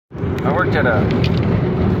I worked at a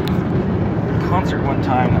concert one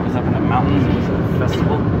time that was up in the mountains. It was a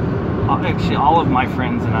festival. Actually, all of my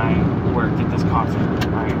friends and I worked at this concert.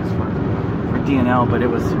 Right? It was for DNL, but it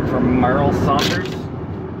was for Merle Saunders.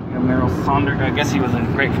 You know, Merle Saunders. I guess he was in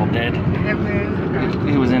Grateful Dead.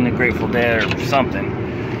 He was in the Grateful Dead or something.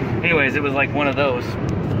 Anyways, it was like one of those,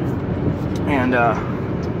 and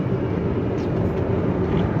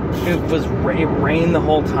it rained the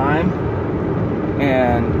whole time,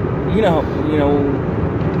 and you know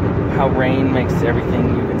how rain makes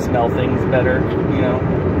everything, you can smell things better, you know.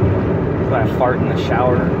 When I fart in the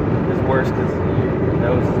shower, it's worse because your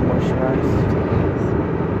nose is moisturized.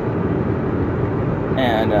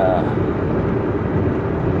 And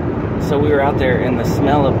so we were out there, and the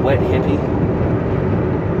smell of wet hippie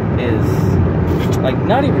is like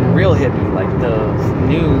not even real hippie, like those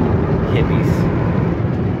new hippies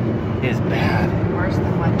is bad. Worse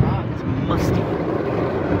than my dog. It's musty.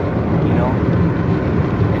 You know?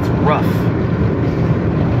 It's rough.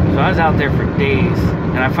 So I was out there for days,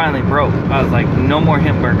 and I finally broke. I was like, no more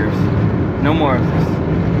hemp burgers. No more of this.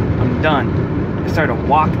 I'm done. I started to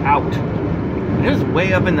walk out. And it was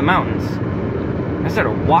way up in the mountains. I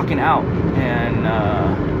started walking out, and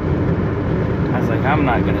I was like, I'm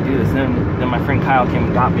not gonna do this. Then my friend Kyle came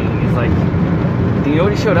and got me, and he's like, do you know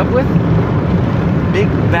what he showed up with? Big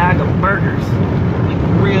bag of burgers. Like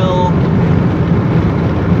real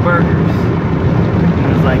burgers. And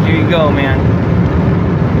I was like, here you go, man.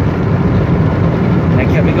 And that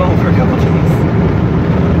kept me going for a couple days.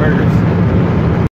 Burgers.